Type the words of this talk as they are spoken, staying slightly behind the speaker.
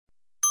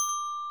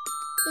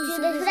¿Y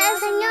su disfraz,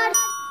 señor?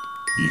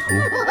 Hijo,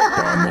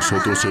 para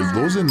nosotros el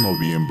 2 de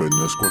noviembre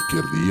no es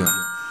cualquier día.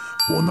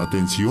 Pon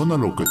atención a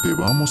lo que te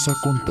vamos a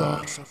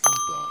contar.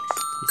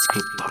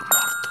 Escritor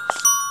Mortus,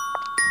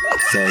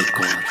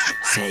 Seikor,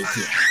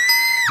 Seiye,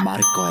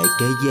 Marco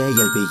a.k.a.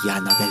 el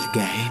villano del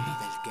game.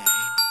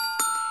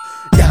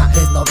 Ya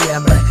es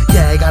noviembre,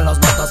 llegan los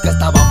muertos que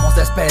estábamos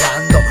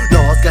esperando,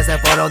 los que se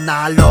fueron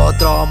al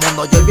otro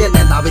mundo y hoy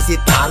vienen a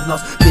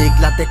visitarnos.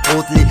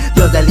 Tecutli,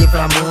 Dios del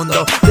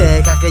inframundo,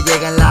 deja que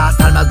lleguen las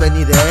almas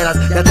venideras.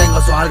 Ya tengo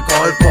su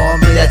alcohol,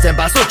 comida, el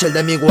cempasúchil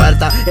de mi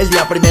huerta. El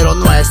día primero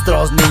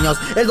nuestros niños,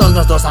 el 2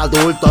 nuestros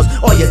adultos.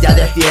 Hoy es día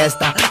de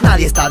fiesta,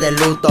 nadie está de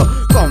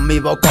luto.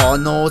 Convivo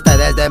con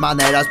ustedes de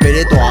manera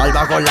espiritual,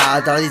 bajo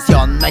la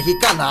tradición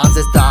mexicana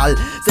ancestral.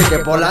 Sé que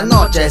por la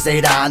noche se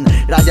irán,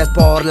 gracias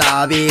por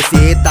la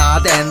visita.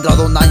 Dentro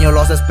de un año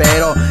los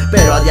espero,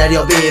 pero a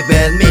diario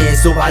vive en mí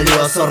su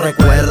valioso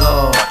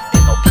recuerdo.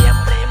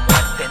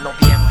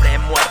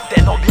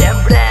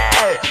 Noviembre,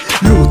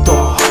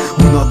 luto,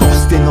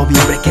 1-2 de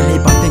noviembre, que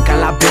levanten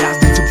calaveras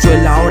del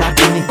subsuelo. Ahora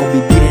vienen,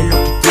 convivir en lo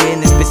que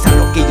quieren, expresar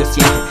lo que ellos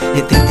sienten.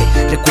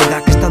 Detente,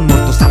 recuerda que están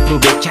muertos,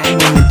 aprovecha el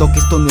momento, que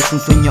esto no es un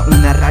sueño,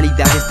 una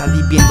realidad, estás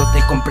viviendo,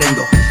 te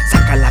comprendo.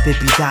 Saca la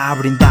bebida a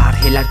brindar,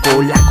 el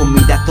alcohol, la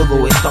comida,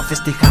 todo esto a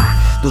festejar.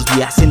 2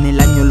 días en el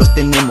año los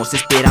tenemos,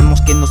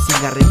 esperamos que nos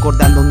siga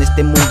recordando. En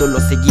este mundo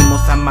los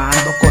seguimos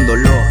amando con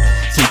dolor.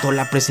 Siento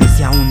la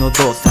presencia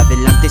 1-2,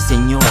 adelante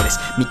señores,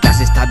 mi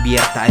casa está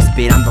abierta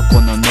esperando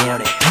con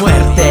honores.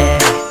 Muerte,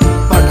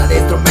 falta de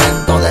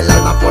instrumento del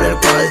alma por el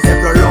cual se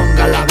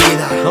prolonga la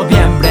vida.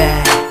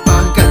 Noviembre,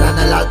 banqueta en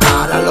el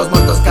altar a los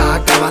muertos que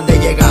acaban de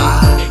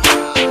llegar.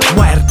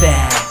 Muerte,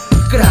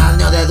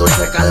 cráneo de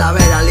dulce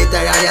calavera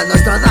literaria,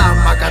 nuestra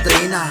dama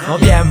Catrina.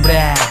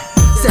 Noviembre,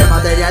 se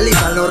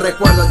materializan los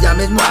recuerdos, ya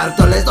mis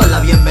muertos les doy la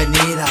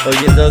bienvenida. Hoy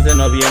es 2 de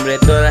noviembre,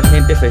 toda la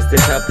gente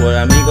festeja por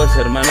amigos,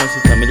 hermanos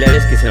y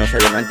familiares que se nos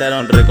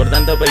adelantaron,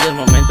 recordando bellos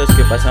momentos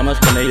que pasamos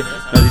con ellos.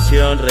 Nos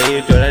hicieron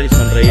reír, llorar y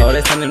sonreír. Ahora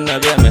están en una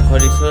vida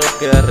mejor y solo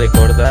queda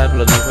recordar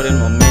los mejores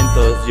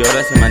momentos, y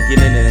ahora se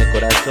mantienen en el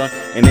corazón.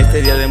 En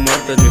este día de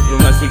muertos mi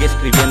pluma sigue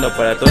escribiendo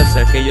para todos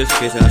aquellos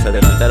que se nos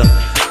adelantaron.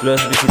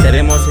 Los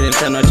visitaremos en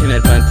esta noche en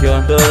el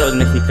panteón. Todos los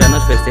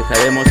mexicanos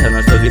festejaremos a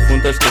nuestros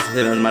difuntos que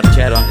se nos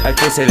marcharon. Hay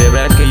que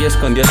celebrar que ellos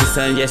con Dios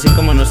están, y así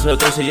como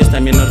nosotros, ellos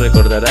también nos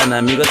recordarán.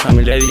 Amigos,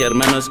 familiares y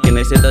hermanos que en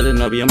este 2 de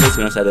noviembre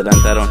se nos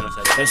adelantaron.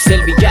 Es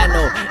el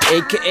villano,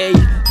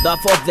 a.k.a.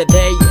 Duff of the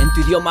Day. En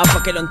tu idioma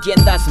pa' que lo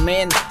entiendas,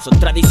 men. Son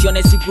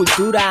tradiciones y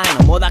cultura,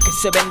 no moda que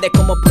se vende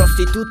como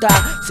prostituta.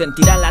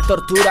 Sentirán la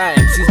tortura,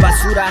 MCs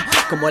basura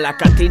como la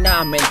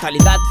Catrina,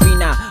 mentalidad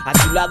fina. A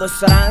su lado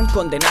estarán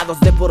condenados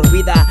de por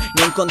vida,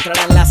 no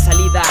encontrarán la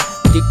salida.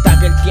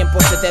 Tic-tac, el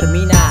tiempo se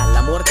termina,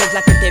 la muerte es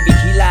la que te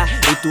vigila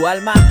y tu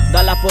alma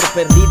dala por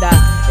perdida.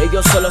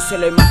 Ellos solo se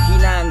lo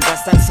imaginan,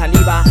 gastan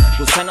saliva,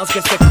 gusanos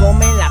que se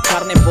comen la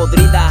carne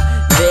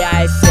podrida.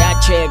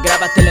 D.A.S.H,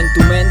 grábatelo en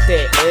tu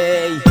mente,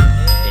 ey.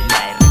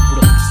 L.A.R.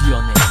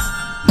 Producciones.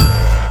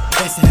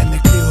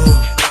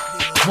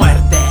 SMQ.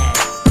 Muerte,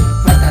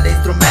 falta de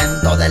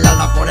instrumento del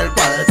alma por el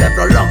cual se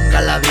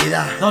prolonga la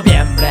vida.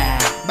 Noviembre,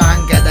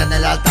 banquete en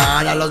el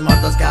altar a los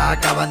muertos que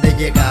acaban de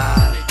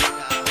llegar.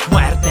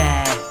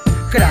 Muerte,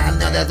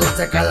 cráneo de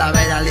dulce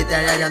calavera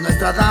literaria,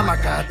 nuestra dama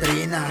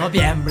Catrina.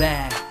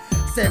 Noviembre,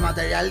 se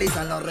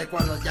materializan los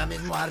recuerdos, ya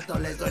mis muertos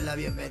les doy la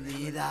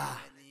bienvenida.